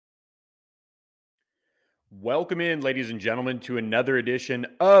Welcome in, ladies and gentlemen, to another edition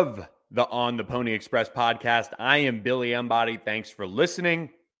of the On the Pony Express podcast. I am Billy Embody. Thanks for listening.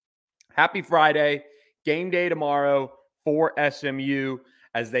 Happy Friday. Game day tomorrow for SMU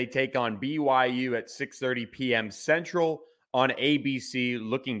as they take on BYU at 6:30 p.m. Central on ABC,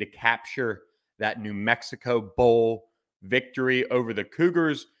 looking to capture that New Mexico Bowl victory over the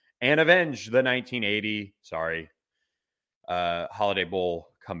Cougars and avenge the 1980 Holiday Bowl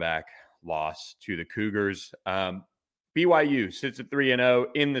comeback loss to the Cougars. BYU sits at 3-0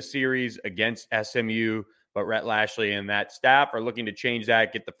 in the series against SMU, but Rhett Lashley and that staff are looking to change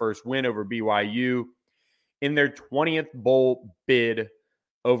that, get the first win over BYU in their 20th bowl bid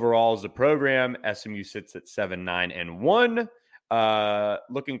overall as a program. SMU sits at 7-9-1,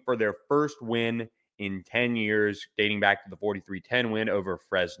 looking for their first win in 10 years, dating back to the 43-10 win over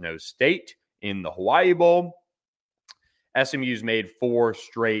Fresno State in the Hawaii Bowl. SMU's made 4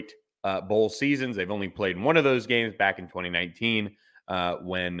 straight bowl seasons. They've only played one of those games back in 2019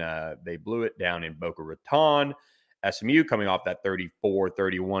 when they blew it down in Boca Raton. SMU coming off that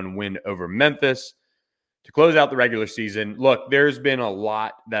 34-31 win over Memphis to close out the regular season. Look, there's been a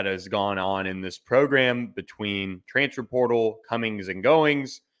lot that has gone on in this program between transfer portal, comings and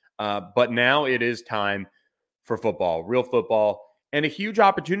goings, but now it is time for football, real football, and a huge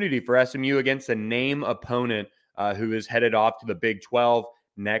opportunity for SMU against a name opponent who is headed off to the Big 12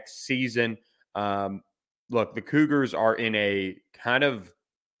 next season. Look, the Cougars are in a kind of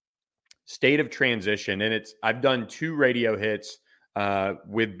state of transition, and I've done 2 radio hits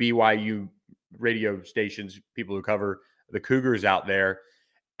with BYU radio stations, people who cover the Cougars out there,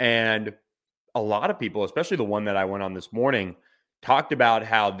 and a lot of people, especially the one that I went on this morning, talked about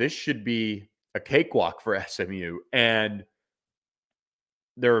how this should be a cakewalk for SMU, and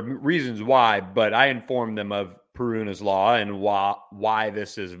there are reasons why, but I informed them of Peruna's Law and why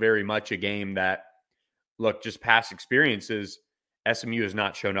this is very much a game that, look, just past experiences, SMU has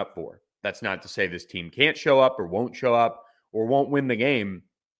not shown up for. That's not to say this team can't show up or won't win the game,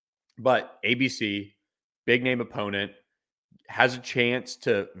 but ABC, big name opponent, has a chance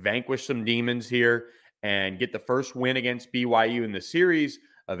to vanquish some demons here and get the first win against BYU in the series,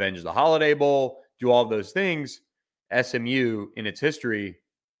 avenge the Holiday Bowl, do all those things. SMU, in its history,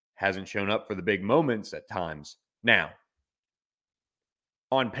 hasn't shown up for the big moments at times. Now,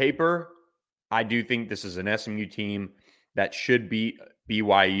 on paper, I do think this is an SMU team that should beat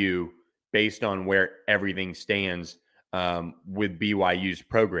BYU based on where everything stands with BYU's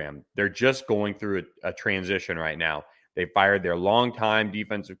program. They're just going through a transition right now. They fired their longtime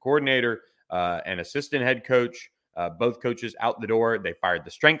defensive coordinator and assistant head coach, both coaches out the door. They fired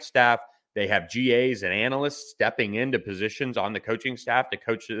the strength staff. They have GAs and analysts stepping into positions on the coaching staff to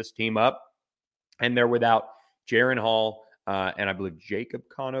coach this team up. And they're without Jaron Hall and I believe Jacob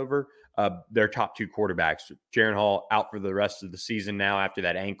Conover, their top 2 quarterbacks. Jaron Hall out for the rest of the season now after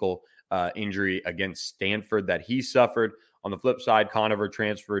that ankle injury against Stanford that he suffered. On the flip side, Conover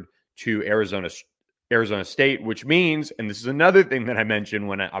transferred to Arizona State, which means, and this is another thing that I mentioned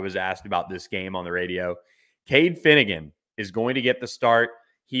when I was asked about this game on the radio, Cade Finnegan is going to get the start.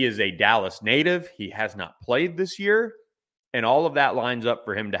 He is a Dallas native. He has not played this year. And all of that lines up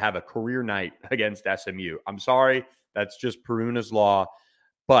for him to have a career night against SMU. I'm sorry, that's just Peruna's Law.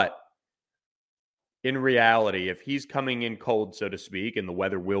 But in reality, if he's coming in cold, so to speak, and the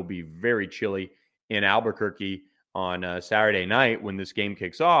weather will be very chilly in Albuquerque on Saturday night when this game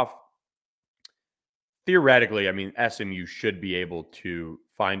kicks off, theoretically, I mean, SMU should be able to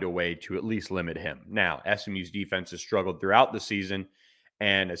find a way to at least limit him. Now, SMU's defense has struggled throughout the season,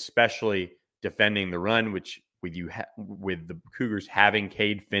 and especially defending the run, which with the Cougars having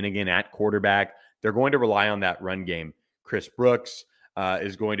Cade Finnegan at quarterback, they're going to rely on that run game. Chris Brooks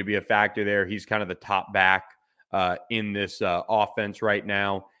is going to be a factor there. He's kind of the top back in this offense right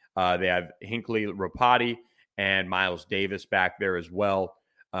now. They have Hinckley Rapati and Miles Davis back there as well.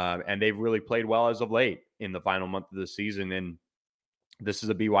 And they've really played well as of late in the final month of the season. And this is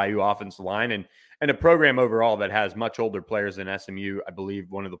a BYU offensive line and a program overall that has much older players than SMU. I believe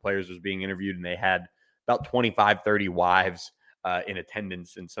one of the players was being interviewed and they had about 25, 30 wives in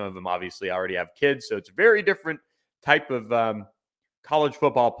attendance. And some of them obviously already have kids. So it's a very different type of college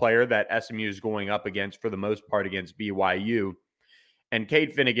football player that SMU is going up against for the most part against BYU. And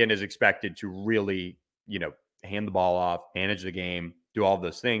Cade Finnegan is expected to really, hand the ball off, manage the game, do all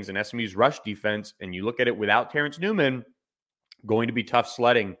those things. And SMU's rush defense, and you look at it without Terrence Newman, going to be tough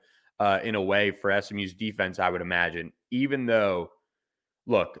sledding in a way for SMU's defense, I would imagine, even though,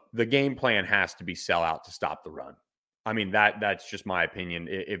 look, the game plan has to be sell out to stop the run. I mean, that's just my opinion.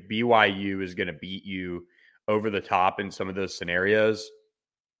 If BYU is going to beat you over the top in some of those scenarios,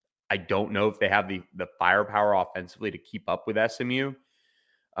 I don't know if they have the firepower offensively to keep up with SMU,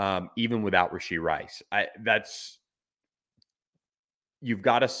 even without Rashee Rice. You've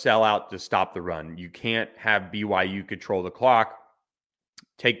got to sell out to stop the run. You can't have BYU control the clock,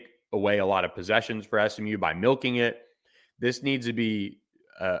 take away a lot of possessions for SMU by milking it. This needs to be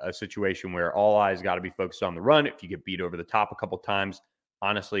a situation where all eyes got to be focused on the run. If you get beat over the top a couple times,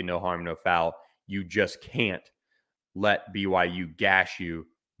 honestly, no harm, no foul. You just can't let BYU gash you,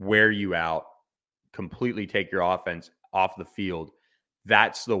 wear you out, completely take your offense off the field.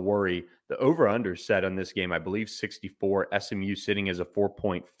 That's the worry. The over-under set on this game, I believe 64. SMU sitting as a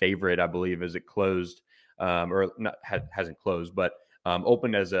 4-point favorite, I believe, as it closed, or not, hasn't closed, but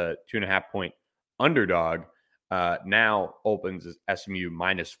opened as a 2.5-point underdog. Now opens as SMU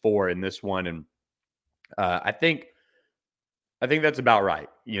 -4 in this one. And I think that's about right.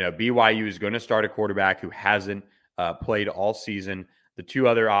 BYU is going to start a quarterback who hasn't played all season. The two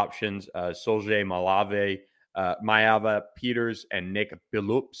other options, Solje Mayava Peters and Nick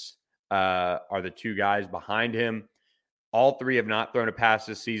Billups, are the two guys behind him. All three have not thrown a pass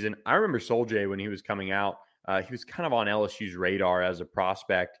this season. I remember Solje when he was coming out. He was kind of on LSU's radar as a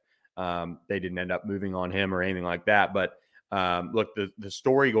prospect. They didn't end up moving on him or anything like that. But look, the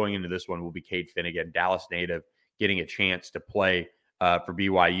story going into this one will be Cade Finnegan, Dallas native, getting a chance to play for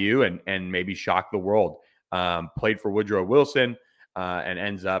BYU and maybe shock the world. Played for Woodrow Wilson and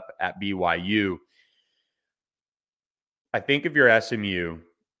ends up at BYU. I think if you're SMU,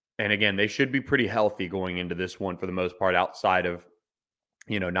 and again, they should be pretty healthy going into this one for the most part, outside of,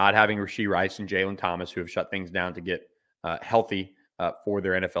 not having Rashee Rice and Jalen Thomas, who have shut things down to get healthy for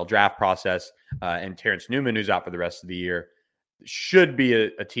their NFL draft process, and Terrence Newman, who's out for the rest of the year. Should be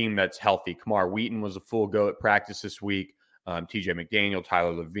a team that's healthy. Kamar Wheaton was a full go at practice this week. TJ McDaniel,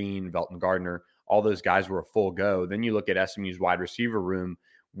 Tyler Levine, Velton Gardner, all those guys were a full go. Then you look at SMU's wide receiver room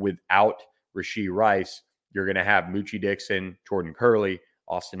without Rashee Rice. You're going to have Moochie Dixon, Jordan Curley,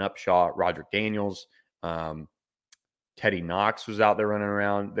 Austin Upshaw, Roderick Daniels. Teddy Knox was out there running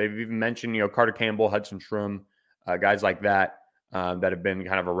around. They've even mentioned, Carter Campbell, Hudson Shrum, guys like that that have been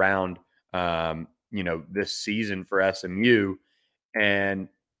kind of around, this season for SMU. And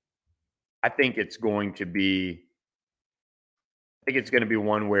I think it's going to be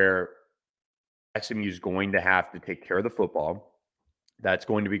one where SMU is going to have to take care of the football. That's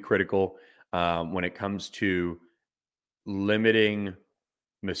going to be critical when it comes to limiting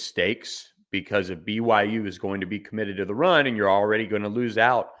mistakes, because if BYU is going to be committed to the run and you're already going to lose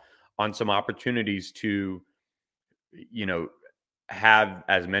out on some opportunities to, have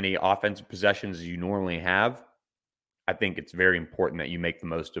as many offensive possessions as you normally have, I think it's very important that you make the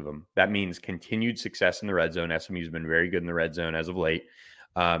most of them. That means continued success in the red zone. SMU's been very good in the red zone as of late.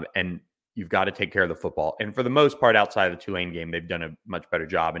 And you've got to take care of the football. And for the most part, outside of the Tulane game, they've done a much better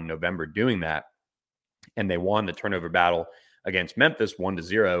job in November doing that. And they won the turnover battle against Memphis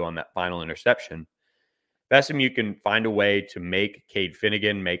 1-0 on that final interception. If SMU can find a way to make Cade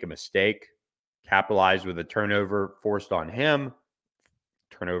Finnegan make a mistake, capitalize with a turnover forced on him,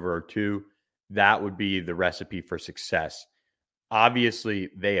 turnover or two, that would be the recipe for success. Obviously,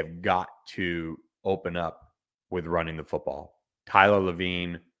 they have got to open up with running the football. Tyler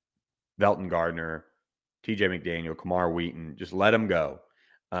Levine, Velton Gardner, TJ McDaniel, Kamar Wheaton, just let them go.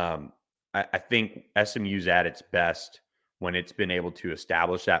 I think SMU's at its best when it's been able to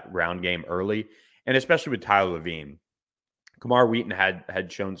establish that ground game early, and especially with Tyler Levine. Kamar Wheaton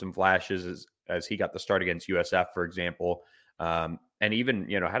had shown some flashes as he got the start against USF, for example, and even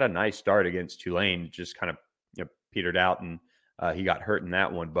had a nice start against Tulane. Just kind of petered out, and he got hurt in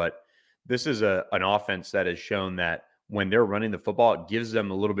that one. But this is an offense that has shown that when they're running the football, it gives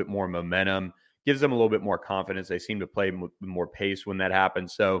them a little bit more momentum, gives them a little bit more confidence. They seem to play with more pace when that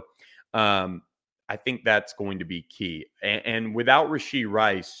happens. So I think that's going to be key. And without Rashee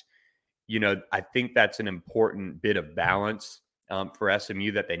Rice, I think that's an important bit of balance for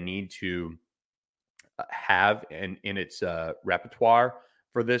SMU that they need to have in its repertoire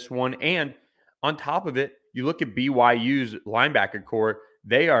for this one. And on top of it, you look at BYU's linebacker core,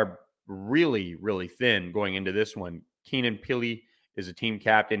 they are really, really thin going into this one. Keenan Pili is a team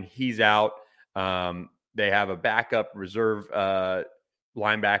captain. He's out. They have a backup reserve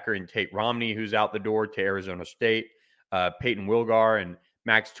linebacker in Tate Romney, who's out the door to Arizona State. Peyton Wilgar and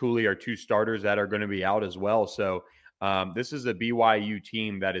Max Tooley are two starters that are going to be out as well. So this is a BYU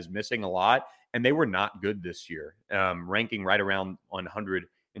team that is missing a lot, and they were not good this year, ranking right around 100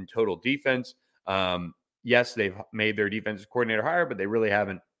 in total defense. Yes, they've made their defensive coordinator hire, but they really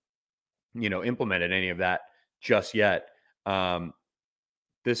haven't, implemented any of that just yet.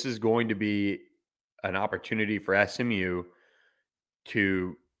 This is going to be an opportunity for SMU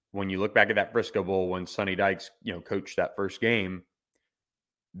to when you look back at that Frisco Bowl when Sonny Dykes, coached that first game,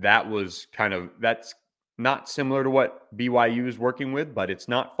 that's not similar to what BYU is working with, but it's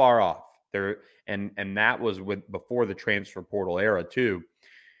not far off. There and that was before the transfer portal era too.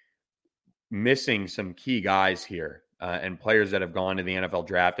 Missing some key guys here and players that have gone to the NFL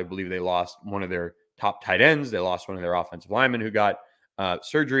draft. I believe they lost one of their top tight ends. They lost one of their offensive linemen who got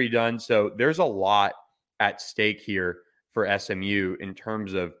surgery done. So there's a lot at stake here for SMU in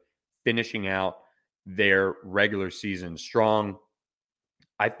terms of finishing out their regular season strong.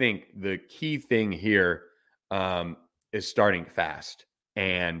 I think the key thing here is starting fast.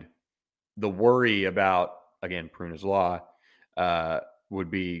 And the worry about, again, Pruna's Law, would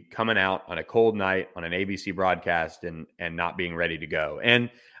be coming out on a cold night on an ABC broadcast and not being ready to go. And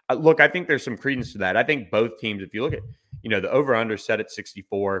look, I think there's some credence to that. I think both teams, if you look at, the over-under set at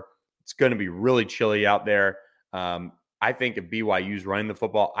 64, it's going to be really chilly out there. I think if BYU's running the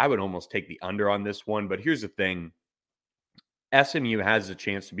football, I would almost take the under on this one. But here's the thing. SMU has a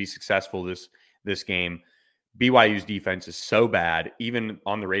chance to be successful this game. BYU's defense is so bad. Even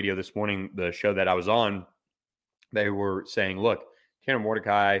on the radio this morning, the show that I was on, they were saying, look, Tanner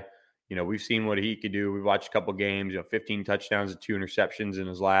Mordecai, we've seen what he could do. We've watched a couple games, 15 touchdowns and 2 interceptions in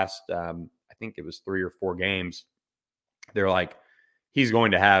his last, I think it was 3 or 4 games. They're like, he's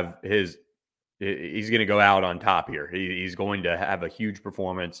going to go out on top here. He's going to have a huge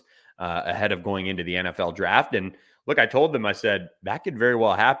performance ahead of going into the NFL draft. And look, I told them, I said, that could very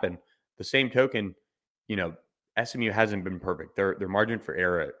well happen. The same token, SMU hasn't been perfect. Their margin for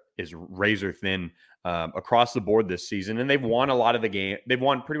error is razor thin across the board this season. And they've won a lot of the game. They've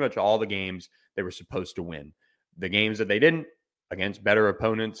won pretty much all the games they were supposed to win. The games that they didn't, against better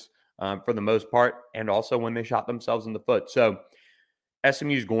opponents for the most part, and also when they shot themselves in the foot. So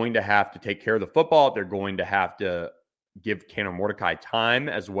SMU is going to have to take care of the football. They're going to have to give Tanner Mordecai time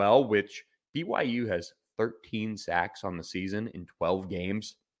as well, which BYU has 13 sacks on the season in 12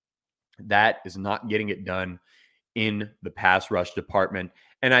 games. That is not getting it done in the pass rush department.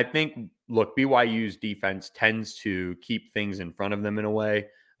 And I think, look, BYU's defense tends to keep things in front of them in a way.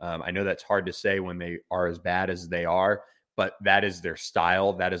 I know that's hard to say when they are as bad as they are, but that is their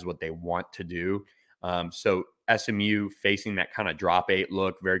style. That is what they want to do. So SMU facing that kind of drop 8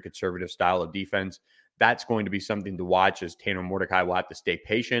 look, very conservative style of defense, that's going to be something to watch as Tanner Mordecai will have to stay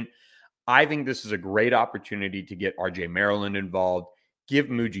patient. I think this is a great opportunity to get RJ Maryland involved, give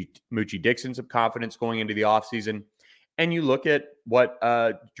Moochie Dixon some confidence going into the offseason. And you look at what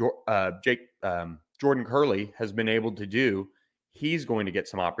Jordan Curley has been able to do. He's going to get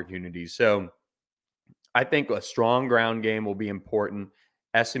some opportunities. So I think a strong ground game will be important.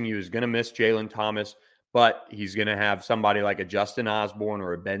 SMU is going to miss Jalen Thomas, but he's going to have somebody like a Justin Osborne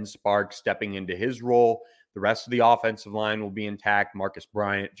or a Ben Sparks stepping into his role. The rest of the offensive line will be intact. Marcus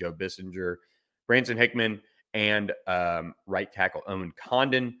Bryant, Joe Bissinger, Branson Hickman, and right tackle Owen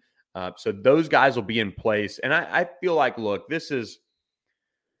Condon. So those guys will be in place. And I feel like, look, this is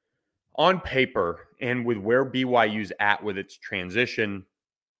on paper and with where BYU's at with its transition,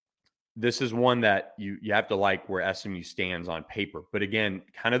 this is one that you have to like where SMU stands on paper. But again,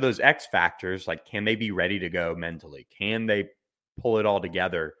 kind of those X factors, like can they be ready to go mentally? Can they pull it all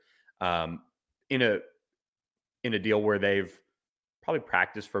together in a deal where they've probably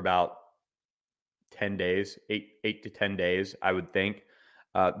practiced for about 10 days, 8 to 10 days, I would think.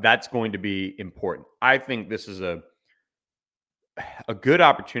 That's going to be important. I think this is a good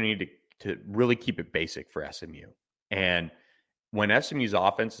opportunity to really keep it basic for SMU. And when SMU's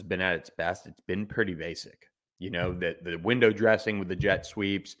offense has been at its best, it's been pretty basic. The window dressing with the jet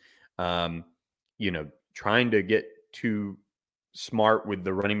sweeps, trying to get too smart with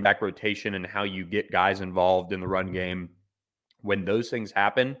the running back rotation and how you get guys involved in the run game. When those things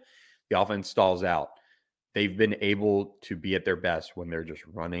happen, the offense stalls out. They've been able to be at their best when they're just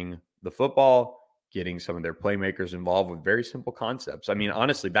running the football, getting some of their playmakers involved with very simple concepts. I mean,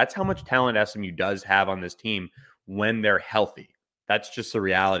 honestly, that's how much talent SMU does have on this team when they're healthy. That's just the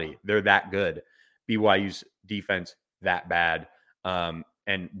reality. They're that good. BYU's defense, that bad.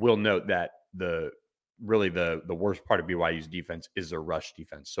 And we'll note that the worst part of BYU's defense is their rush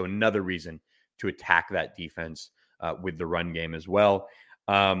defense. So another reason to attack that defense with the run game as well.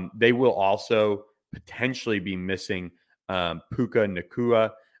 They will also potentially be missing Puka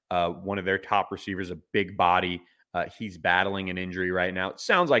Nakua, one of their top receivers, a big body. He's battling an injury right now. It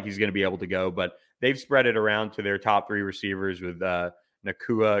sounds like he's going to be able to go, but they've spread it around to their top 3 receivers with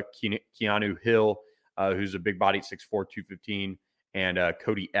Nakua, Keanu Hill, who's a big body, 6'4", 215, and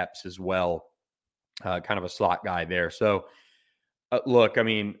Cody Epps as well, kind of a slot guy there. So, look, I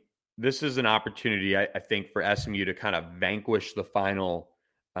mean, this is an opportunity, I think, for SMU to kind of vanquish the final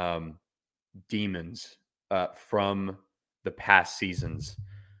um, demons from the past seasons.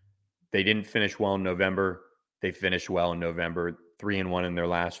 They didn't finish well in November. They finished well in November, 3-1 in their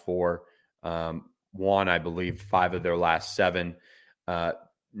last four. Won, I believe, 5 of their last 7. Uh,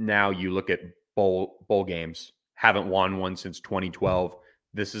 Now you look at bowl games. Haven't won one since 2012.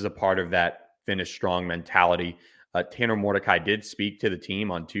 This is a part of that finish strong mentality. Tanner Mordecai did speak to the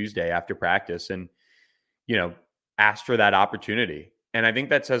team on Tuesday after practice and, asked for that opportunity. And I think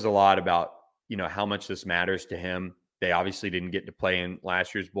that says a lot about, how much this matters to him. They obviously didn't get to play in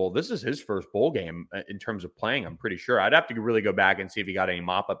last year's bowl. This is his first bowl game in terms of playing, I'm pretty sure. I'd have to really go back and see if he got any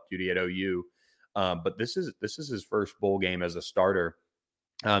mop-up duty at OU. But this is his first bowl game as a starter.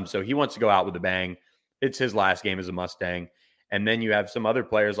 So he wants to go out with a bang. It's his last game as a Mustang. And then you have some other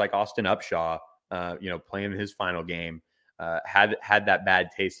players like Austin Upshaw, playing his final game. Had that bad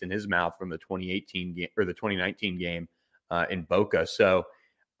taste in his mouth from the 2018 game or the 2019 game in Boca. So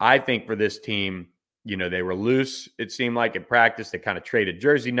I think for this team, they were loose. It seemed like in practice, they kind of traded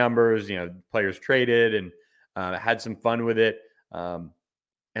jersey numbers, players traded and had some fun with it.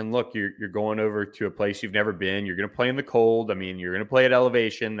 And look, you're going over to a place you've never been. You're going to play in the cold. I mean, you're going to play at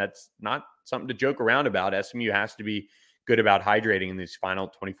elevation. That's not something to joke around about. SMU has to be good about hydrating in these final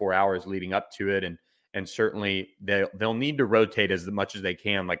 24 hours leading up to it. And certainly they'll need to rotate as much as they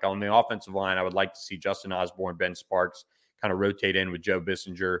can. Like on the offensive line, I would like to see Justin Osborne, Ben Sparks kind of rotate in with Joe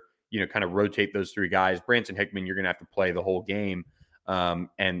Bissinger, kind of rotate those 3 guys. Branson Hickman, you're going to have to play the whole game.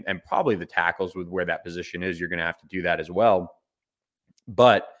 And probably the tackles with where that position is, you're going to have to do that as well.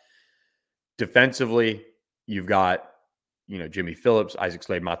 But defensively, you've got, Jimmy Phillips, Isaac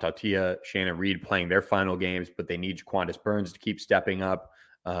Slade-Matatia, Shannon Reed playing their final games, but they need Jaquandis Burns to keep stepping up.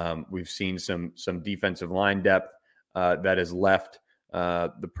 We've seen some defensive line depth that has left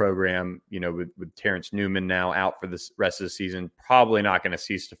the program, with Terrence Newman now out for the rest of the season. Probably not going to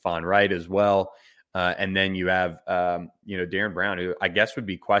see Stephon Wright as well. And then you have, Darren Brown, who I guess would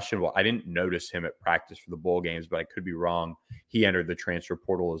be questionable. I didn't notice him at practice for the bowl games, but I could be wrong. He entered the transfer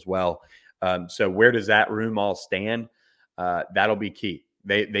portal as well. So where does that room all stand? That'll be key.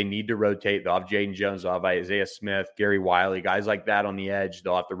 They need to rotate. They'll have Jaden Jones, they'll have Isaiah Smith, Gary Wiley, guys like that on the edge.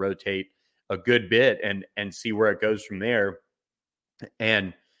 They'll have to rotate a good bit and see where it goes from there.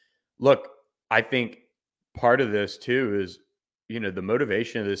 And look, I think part of this too is, the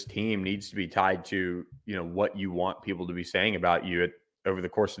motivation of this team needs to be tied to, what you want people to be saying about you over the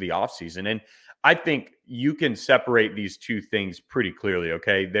course of the offseason. And I think you can separate these two things pretty clearly.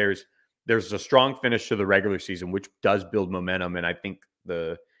 Okay. There's a strong finish to the regular season, which does build momentum. And I think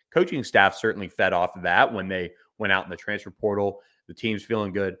the coaching staff certainly fed off of that when they went out in the transfer portal. The team's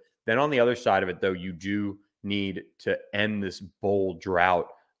feeling good. Then on the other side of it, though, you do need to end this bowl drought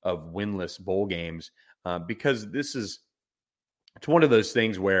of winless bowl games because it's one of those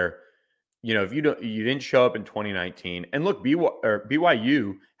things where, if you didn't show up in 2019, and look,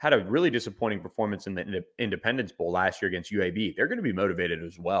 BYU had a really disappointing performance in the Independence Bowl last year against UAB. They're going to be motivated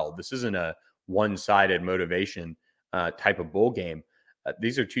as well. This isn't a one-sided motivation type of bowl game.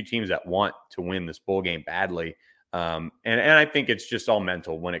 These are two teams that want to win this bowl game badly. And I think it's just all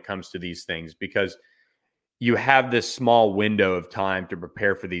mental when it comes to these things because you have this small window of time to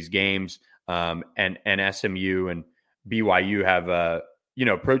prepare for these games. And SMU and BYU have,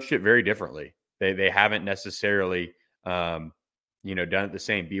 approached it very differently. They haven't necessarily, done it the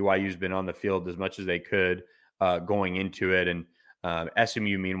same. BYU's been on the field as much as they could going into it. And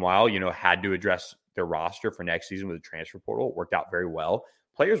SMU, meanwhile, had to address their roster for next season with the transfer portal. It worked out very well.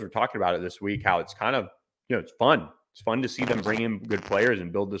 Players were talking about it this week, how it's kind of, it's fun. It's fun to see them bring in good players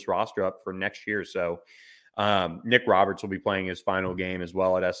and build this roster up for next year. So Nick Roberts will be playing his final game as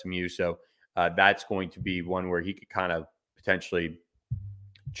well at SMU. So that's going to be one where he could kind of potentially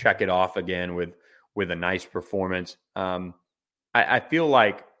check it off again with a nice performance. I feel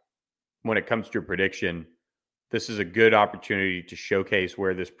like when it comes to a prediction, this is a good opportunity to showcase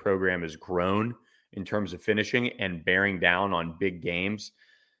where this program has grown in terms of finishing and bearing down on big games.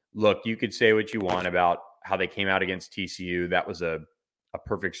 Look, you could say what you want about how they came out against TCU. That was a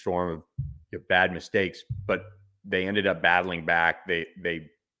perfect storm of bad mistakes, but they ended up battling back. They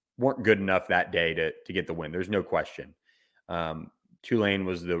weren't good enough that day to get the win. There's no question. Tulane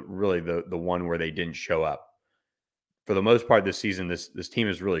was the one where they didn't show up. For the most part this season, this team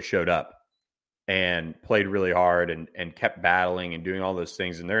has really showed up and played really hard and kept battling and doing all those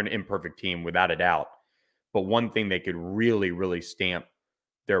things. And they're an imperfect team without a doubt. But one thing they could really, really stamp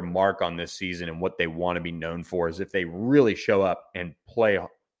their mark on this season and what they want to be known for is if they really show up and play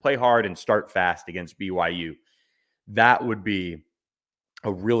hard and start fast against BYU. That would be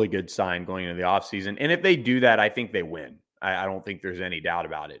a really good sign going into the offseason. And if they do that, I think they win. I don't think there's any doubt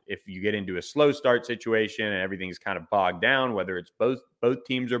about it. If you get into a slow start situation and everything's kind of bogged down, whether it's both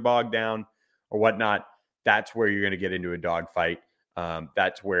teams are bogged down or whatnot, that's where you're going to get into a dogfight.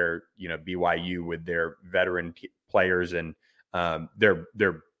 That's where, BYU with their veteran players and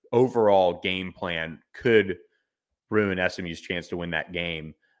their overall game plan could ruin SMU's chance to win that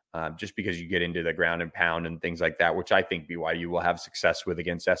game, just because you get into the ground and pound and things like that, which I think BYU will have success with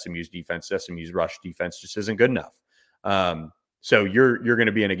against SMU's defense. SMU's rush defense just isn't good enough. So you're going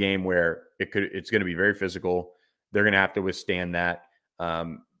to be in a game where it's going to be very physical. They're going to have to withstand that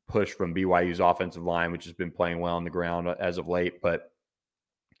push from BYU's offensive line, which has been playing well on the ground as of late. But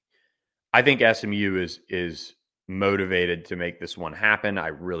I think SMU is motivated to make this one happen. I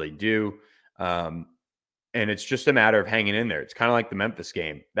really do. And it's just a matter of hanging in there. It's kind of like the Memphis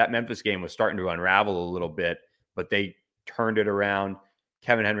game. That Memphis game was starting to unravel a little bit, but they turned it around.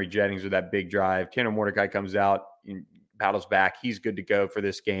 Kevin Henry Jennings with that big drive. Tanner Mordecai comes out and paddles back. He's good to go for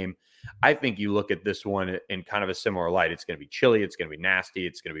this game. I think you look at this one in kind of a similar light. It's going to be chilly. It's going to be nasty.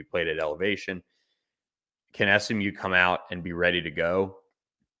 It's going to be played at elevation. Can SMU come out and be ready to go?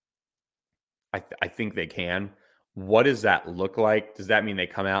 I think they can. What does that look like? Does that mean they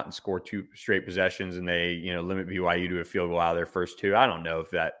come out and score 2 straight possessions and they, limit BYU to a field goal out of their first 2? I don't know if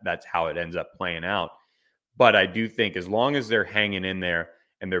that's how it ends up playing out. But I do think as long as they're hanging in there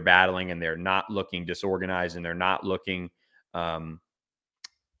and they're battling and they're not looking disorganized and they're not looking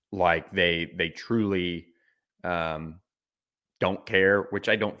like they truly don't care, which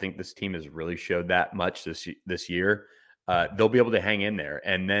I don't think this team has really showed that much this year, they'll be able to hang in there.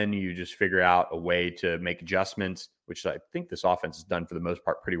 And then you just figure out a way to make adjustments, which I think this offense has done for the most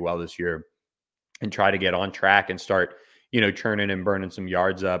part pretty well this year, and try to get on track and start, churning and burning some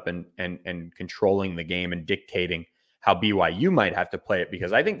yards up and controlling the game and dictating how BYU might have to play it.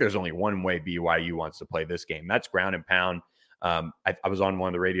 Because I think there's only one way BYU wants to play this game. That's ground and pound. I was on one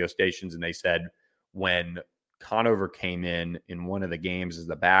of the radio stations and they said when Conover came in one of the games as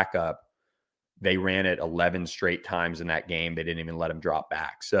the backup, they ran it 11 straight times in that game. They didn't even let him drop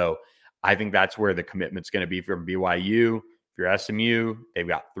back. So I think that's where the commitment's going to be from BYU. If you're SMU, they've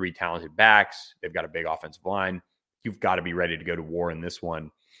got 3 talented backs. They've got a big offensive line. You've got to be ready to go to war in this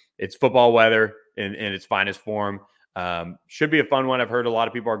one. It's football weather in its finest form. Should be a fun one. I've heard a lot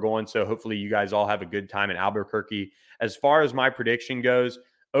of people are going, so hopefully you guys all have a good time in Albuquerque. As far as my prediction goes,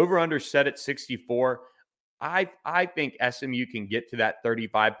 over-under set at 64. I think SMU can get to that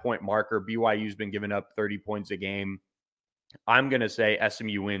 35-point marker. BYU's been giving up 30 points a game. I'm going to say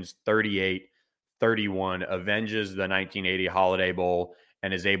SMU wins 38-31, avenges the 1980 Holiday Bowl,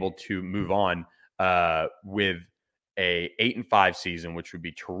 and is able to move on with a 8-5 season, which would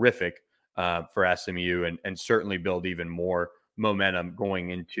be terrific for SMU and certainly build even more momentum going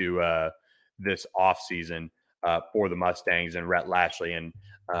into this offseason for the Mustangs and Rhett Lashley. And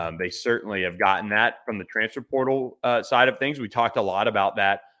they certainly have gotten that from the transfer portal side of things. We talked a lot about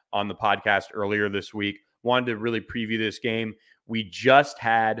that on the podcast earlier this week. Wanted to really preview this game. We just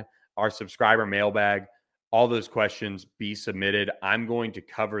had our subscriber mailbag. All those questions be submitted. I'm going to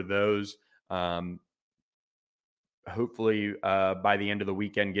cover those hopefully by the end of the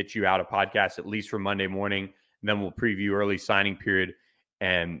weekend, get you out a podcast at least for Monday morning. And then we'll preview early signing period.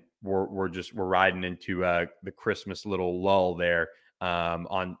 And we're riding into the Christmas little lull there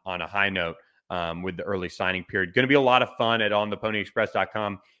on a high note with the early signing period. Going to be a lot of fun at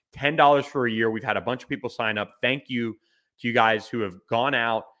ontheponyexpress.com. $10 for a year. We've had a bunch of people sign up. Thank you to you guys who have gone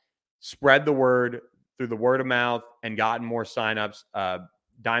out, spread the word through the word of mouth, and gotten more signups.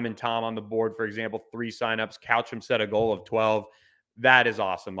 Diamond Tom on the board, for example, 3 signups. Coucham set a goal of 12. That is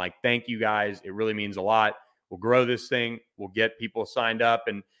awesome. Thank you guys. It really means a lot. We'll grow this thing. We'll get people signed up,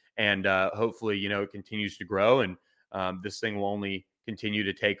 and hopefully, it continues to grow, and this thing will only continue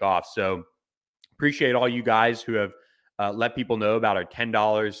to take off. So appreciate all you guys who have let people know about our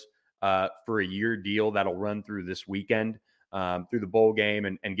 $10 for a year deal that'll run through this weekend, through the bowl game,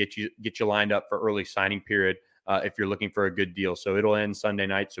 and get you lined up for early signing period if you're looking for a good deal. So it'll end Sunday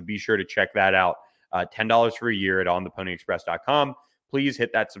night. So be sure to check that out. $10 for a year at ontheponyexpress.com. Please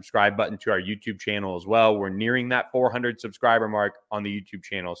hit that subscribe button to our YouTube channel as well. We're nearing that 400 subscriber mark on the YouTube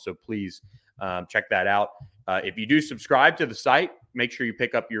channel. So please check that out. If you do subscribe to the site, make sure you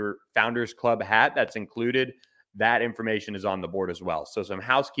pick up your Founders Club hat. That's included. That information is on the board as well. So some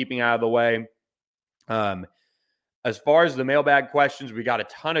housekeeping out of the way. As far as the mailbag questions, we got a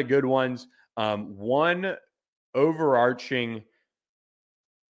ton of good ones. One overarching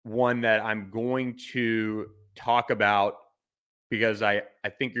one that I'm going to talk about, because I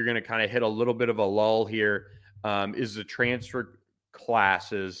think you're going to kind of hit a little bit of a lull here, is the transfer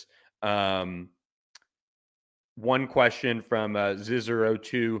classes. One question from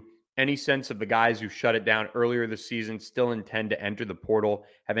Zizzer02. Any sense of the guys who shut it down earlier this season still intend to enter the portal?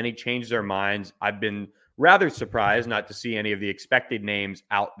 Have any changed their minds? I've been rather surprised not to see any of the expected names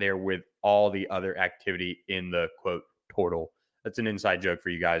out there with all the other activity in the quote portal. That's an inside joke for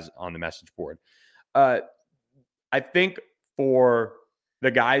you guys on the message board. I think for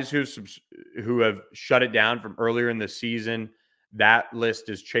the guys who have shut it down from earlier in the season, that list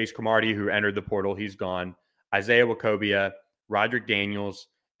is Chase Cromartie, who entered the portal. He's gone. Isaiah Wacobia, Roderick Daniels,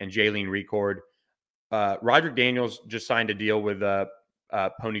 and Jalen Record. Roderick Daniels just signed a deal with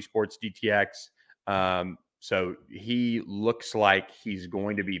Pony Sports DTX. So he looks like he's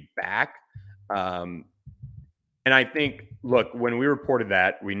going to be back. And I think, look, when we reported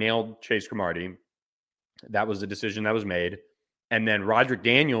that, we nailed Chase Cromartie. That was the decision that was made. And then Roderick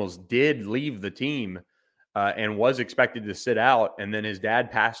Daniels did leave the team and was expected to sit out. And then his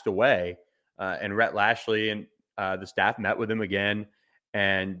dad passed away. And Rhett Lashley and the staff met with him again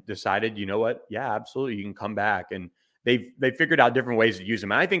and decided, you know what? Yeah, absolutely. You can come back. And they figured out different ways to use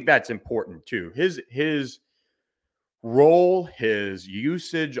him. And I think that's important too. His role, his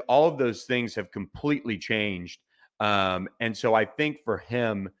usage, all of those things have completely changed. And so I think for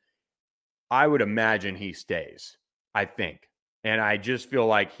him, I would imagine he stays, I think. And I just feel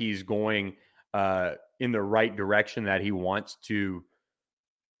like he's going in the right direction that he wants to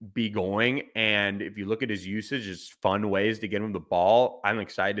be going. And if you look at his usage, it's fun ways to get him the ball. I'm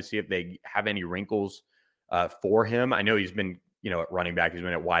excited to see if they have any wrinkles for him. I know he's been, at running back, he's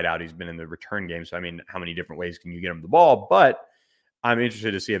been at wide out, he's been in the return game. So, I mean, how many different ways can you get him the ball? But I'm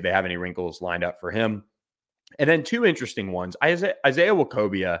interested to see if they have any wrinkles lined up for him. And then two interesting ones. Isaiah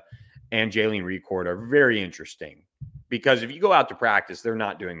Wacobia and Jalen Record are very interesting because if you go out to practice, they're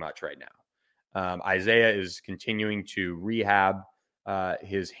not doing much right now. Isaiah is continuing to rehab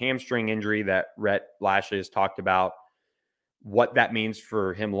his hamstring injury that Rhett Lashley has talked about. What that means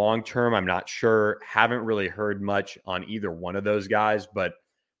for him long term, I'm not sure. Haven't really heard much on either one of those guys, but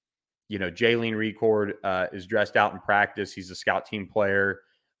Jalen Record is dressed out in practice. He's a scout team player.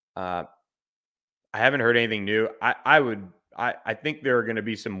 I haven't heard anything new. I think there are going to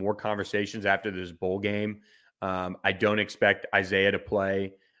be some more conversations after this bowl game. I don't expect Isaiah to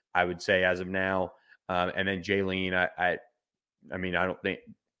play, I would say, as of now. And then Jalen, I don't think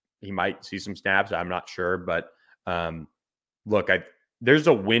he might see some snaps. I'm not sure. But look, there's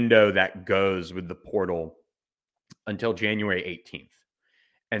a window that goes with the portal until January 18th.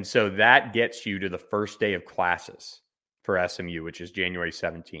 And so that gets you to the first day of classes for SMU, which is January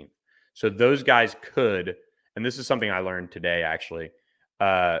 17th. So those guys could, and this is something I learned today, actually,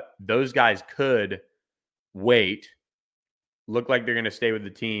 those guys could wait, look like they're going to stay with the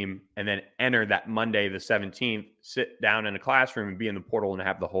team, and then enter that Monday, the 17th, sit down in a classroom and be in the portal and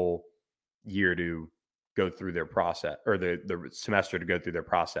have the whole year to go through their process, or the semester to go through their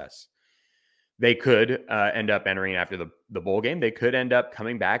process. They could end up entering after the bowl game. They could end up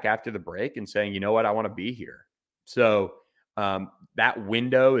coming back after the break and saying, you know what, I want to be here. So that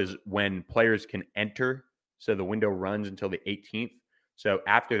window is when players can enter. So the window runs until the 18th. So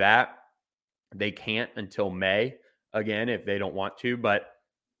after that, they can't until May again if they don't want to. But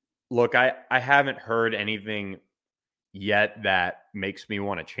look, I haven't heard anything yet that makes me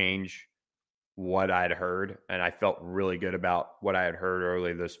want to change what I'd heard. And I felt really good about what I had heard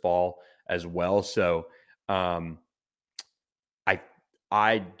early this fall as well. So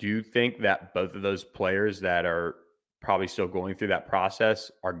I do think that both of those players that are probably still going through that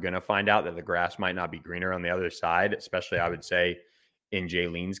process are going to find out that the grass might not be greener on the other side, especially I would say in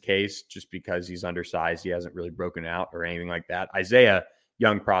Jalen's case, just because he's undersized. He hasn't really broken out or anything like that. Isaiah,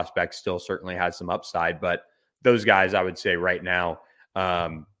 young prospect, still certainly has some upside, but those guys I would say right now,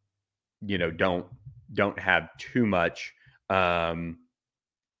 don't have too much, there's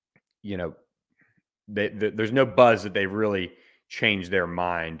no buzz that they've really changed their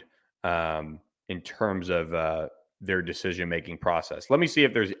mind in terms of their decision-making process. Let me see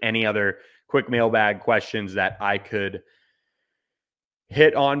if there's any other quick mailbag questions that I could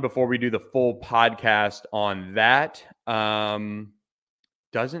hit on before we do the full podcast on that.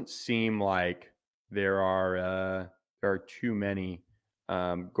 Doesn't seem like there are too many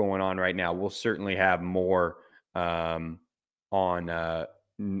going on right now. We'll certainly have more on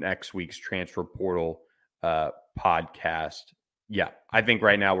next week's transfer portal podcast. Yeah, I think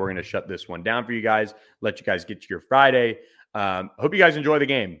right now we're going to shut this one down for you guys, let you guys get to your Friday. Hope you guys enjoy the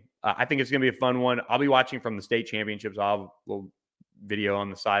game. I think it's going to be a fun one. I'll be watching from the state championships. I'll have a little video on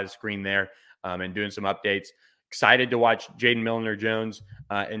the side of the screen there and doing some updates. Excited to watch Jaden Milner-Jones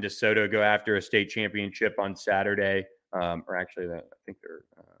and DeSoto go after a state championship on Saturday. Or actually, I think they're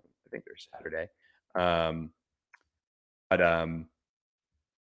Saturday. But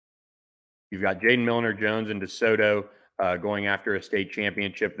you've got Jaden Milner-Jones and DeSoto going after a state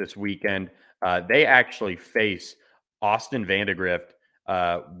championship this weekend. They actually face Austin Vandegrift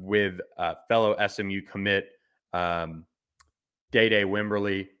with fellow SMU commit Day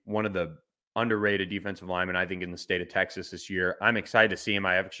Wimberly, one of the underrated defensive linemen, I think, in the state of Texas this year. I'm excited to see him.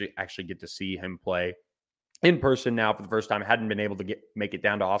 I actually get to see him play in person now for the first time. I hadn't been able to make it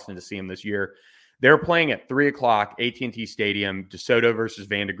down to Austin to see him this year. They're playing at 3:00, AT&T Stadium, DeSoto versus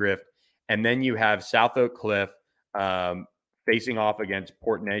Vandegrift. And then you have South Oak Cliff facing off against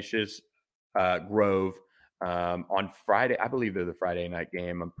Port Neches Grove on Friday. I believe they're the Friday night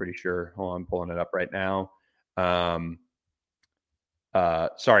game. I'm pretty sure. Hold on, I'm pulling it up right now.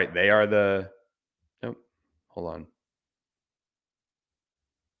 Sorry, they are the. Nope, hold on.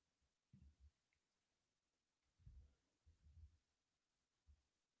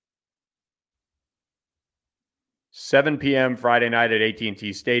 $7 p.m. Friday night at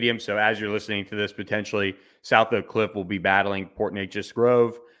AT&T Stadium. So as you're listening to this, potentially South Oak Cliff will be battling Port Neches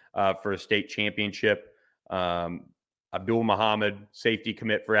Grove for a state championship. Abdul Muhammad, safety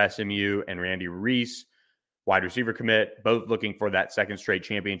commit for SMU, and Randy Reese, wide receiver commit, both looking for that second straight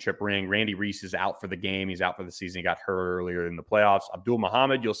championship ring. Randy Reese is out for the game. He's out for the season. He got hurt earlier in the playoffs. Abdul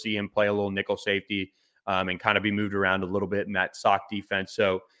Muhammad, you'll see him play a little nickel safety and kind of be moved around a little bit in that sock defense.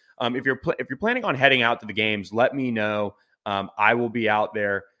 So if you're planning on heading out to the games, let me know. I will be out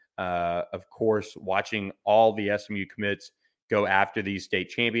there, of course, watching all the SMU commits go after these state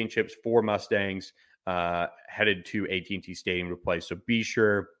championships for Mustangs headed to AT&T Stadium to play. So be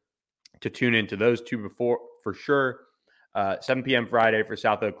sure to tune into those two before for sure. 7 p.m. Friday for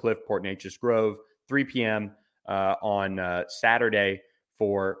South Oak Cliff, Port Neches Grove. 3 p.m. On Saturday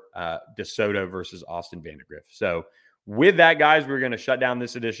for DeSoto versus Austin Vandegrift. So with that, guys, we're going to shut down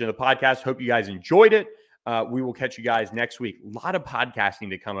this edition of the podcast. Hope you guys enjoyed it. We will catch you guys next week. A lot of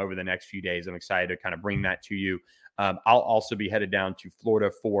podcasting to come over the next few days. I'm excited to kind of bring that to you. I'll also be headed down to Florida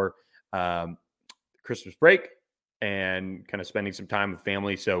for Christmas break and kind of spending some time with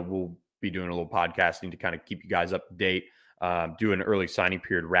family. So we'll be doing a little podcasting to kind of keep you guys up to date. Do an early signing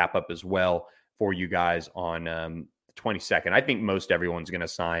period wrap up as well for you guys on the 22nd. I think most everyone's going to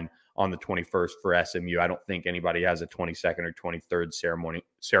sign on the 21st for SMU. I don't think anybody has a 22nd or 23rd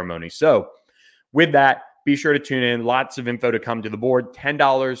ceremony. So with that, be sure to tune in. Lots of info to come to the board.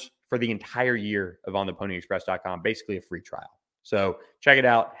 $10 for the entire year of ontheponyexpress.com, basically a free trial. So check it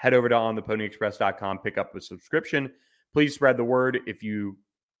out. Head over to ontheponyexpress.com, pick up a subscription. Please spread the word. If you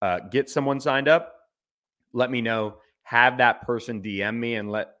get someone signed up, let me know. Have that person DM me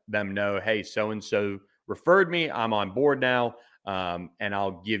and let them know, hey, so-and-so referred me. I'm on board now. And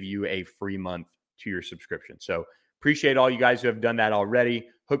I'll give you a free month to your subscription. So appreciate all you guys who have done that already.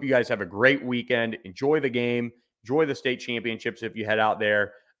 Hope you guys have a great weekend. Enjoy the game. Enjoy the state championships if you head out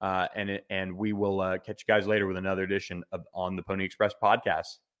there. And we will catch you guys later with another edition of On the Pony Express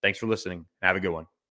podcast. Thanks for listening. Have a good one.